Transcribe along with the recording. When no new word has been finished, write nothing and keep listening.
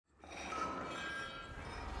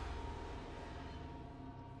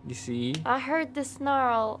You see? I heard the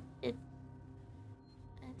snarl.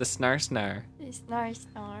 The snar. The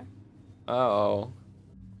snarl. Uh-oh.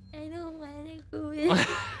 I don't wanna go in.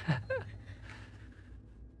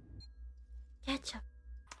 Ketchup.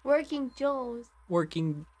 Working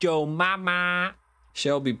Joe mama.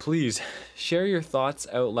 Shelby, please share your thoughts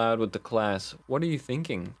out loud with the class. What are you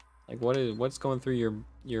thinking? Like, what's going through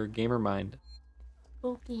your gamer mind?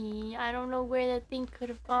 Okay, I don't know where that thing could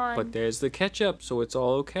have gone. But there's the ketchup, so it's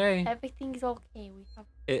all okay. Everything's okay.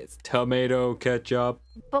 It's tomato ketchup.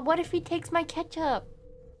 But what if he takes my ketchup?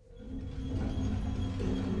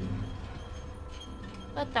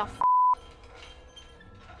 What the f?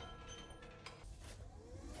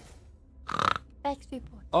 Backstreet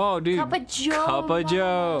Boys. Oh, dude. Cup of Joe. Cup of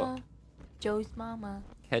Joe. Joe's mama.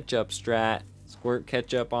 Ketchup strat. Squirt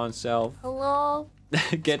ketchup on self. Hello?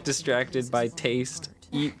 Get distracted by taste.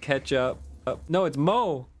 Eat ketchup. No, it's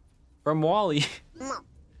Mo from Wall-E.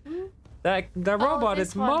 that robot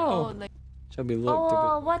is Mo. Shelby, look.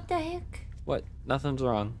 Oh, what the heck? What? Nothing's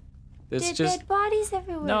wrong. There's There's just dead bodies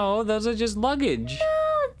everywhere. No, those are just luggage.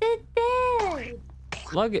 No, they're dead.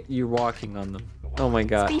 Luggage. You're walking on them. Oh my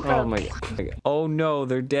god. Oh my god. Oh no,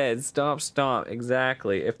 they're dead. Stop.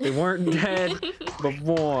 Exactly. If they weren't dead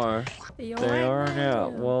before, they are now.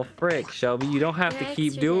 Well, frick, Shelby, you don't have to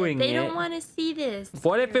keep doing it. They don't want to see this.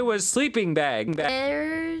 What if it was sleeping bag?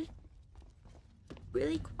 They're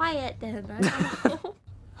really quiet then. I don't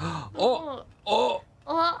know.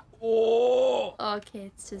 Oh.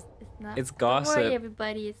 Okay, it's not. It's gossip. Don't worry,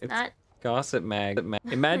 everybody. It's not. Gossip mag.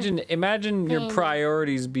 Imagine your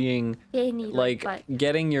priorities being like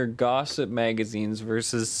getting your gossip magazines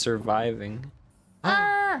versus surviving.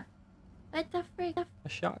 Ah! What the frick? A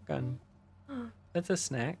shotgun. That's a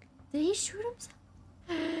snack. Did he shoot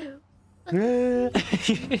himself?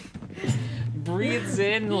 Breathes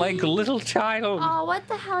in like a little child. Oh, what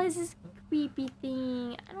the hell is this creepy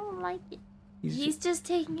thing? I don't like it. He's just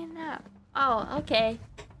taking a nap. Oh, okay.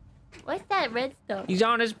 What's that red stuff? He's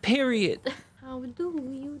on his period. How do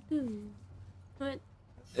you do? What?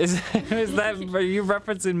 Is that, are you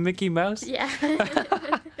referencing Mickey Mouse? Yeah.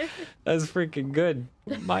 That's freaking good.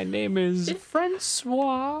 My name is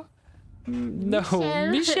Francois. No,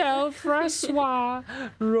 Michel Francois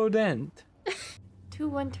Rodent.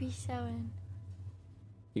 2137.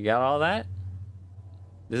 You got all that?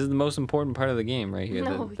 This is the most important part of the game right here.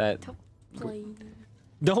 No, that don't play.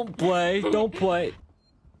 Don't play. Don't play.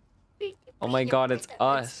 Oh my god, it's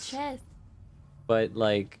us. Chess. But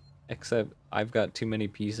like, except I've got too many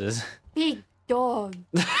pieces. Big dog.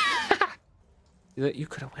 You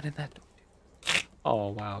could have went in that door. Oh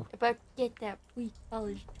wow. If I get that free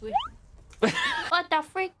college twist. What the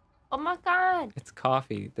freak? Oh my god. It's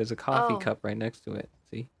coffee. There's a coffee cup right next to it.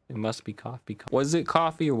 See? It must be coffee. Was it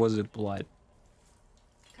coffee or was it blood?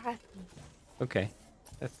 Coffee. Okay.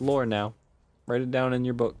 That's lore now. Write it down in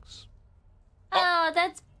your books. Oh,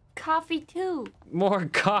 that's coffee too. More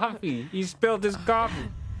coffee. He spilled his coffee.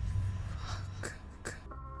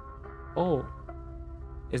 Oh.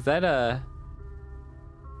 Is that a...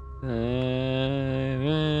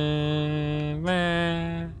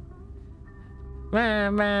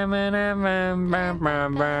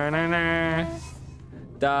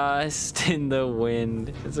 Dust in the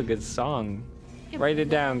wind. It's a good song. Write it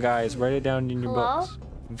down, guys. Write it down in your books.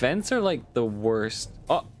 Vents are like the worst.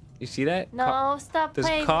 Oh, you see that? No, stop playing.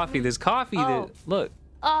 There's coffee. There's coffee. Oh. Look.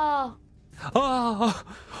 Oh. Oh.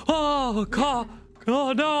 Oh.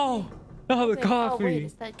 Oh no. Oh, the coffee. Oh wait,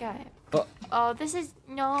 it's that guy. Oh, this is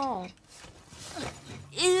no.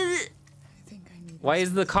 Why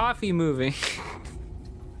is the coffee moving?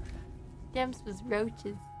 Dems was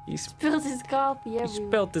roaches. He spilled his coffee everywhere. He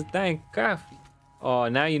spilled his dang coffee. Oh,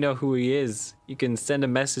 now you know who he is. You can send a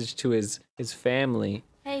message to his family.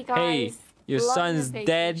 Hey guys. Hey, your son's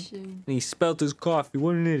dead and he spilled his coffee.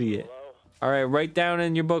 What an idiot. All right, write down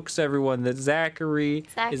in your books, everyone, that Zachary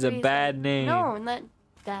is a bad name. No, not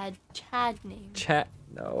bad. Chad name. Chad.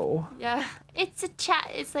 No. Yeah, it's a Chad.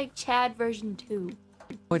 It's like Chad version 2.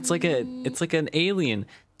 Oh, it's like an alien.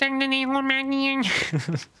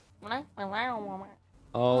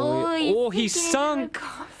 Oh, he sunk.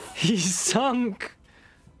 He sunk.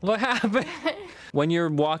 What happened? When you're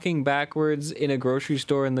walking backwards in a grocery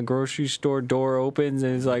store and the grocery store door opens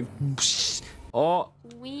and it's like, oh,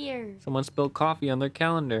 weird. Someone spilled coffee on their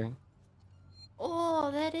calendar.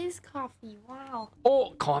 Oh, that is coffee. Wow.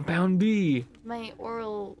 Oh, compound B. My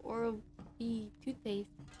oral B toothpaste.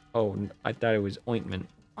 Oh, I thought it was ointment.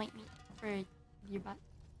 Ointment for your butt.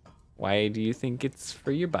 Why do you think it's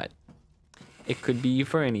for your butt? It could be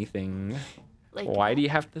for anything. Like, why do you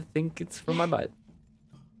have to think it's for my butt?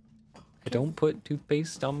 I don't put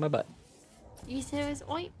toothpaste on my butt. You said it was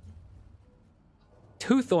ointment.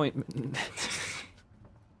 Tooth ointment.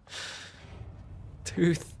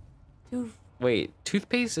 Tooth. Tooth. Wait,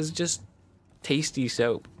 toothpaste is just tasty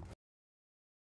soap.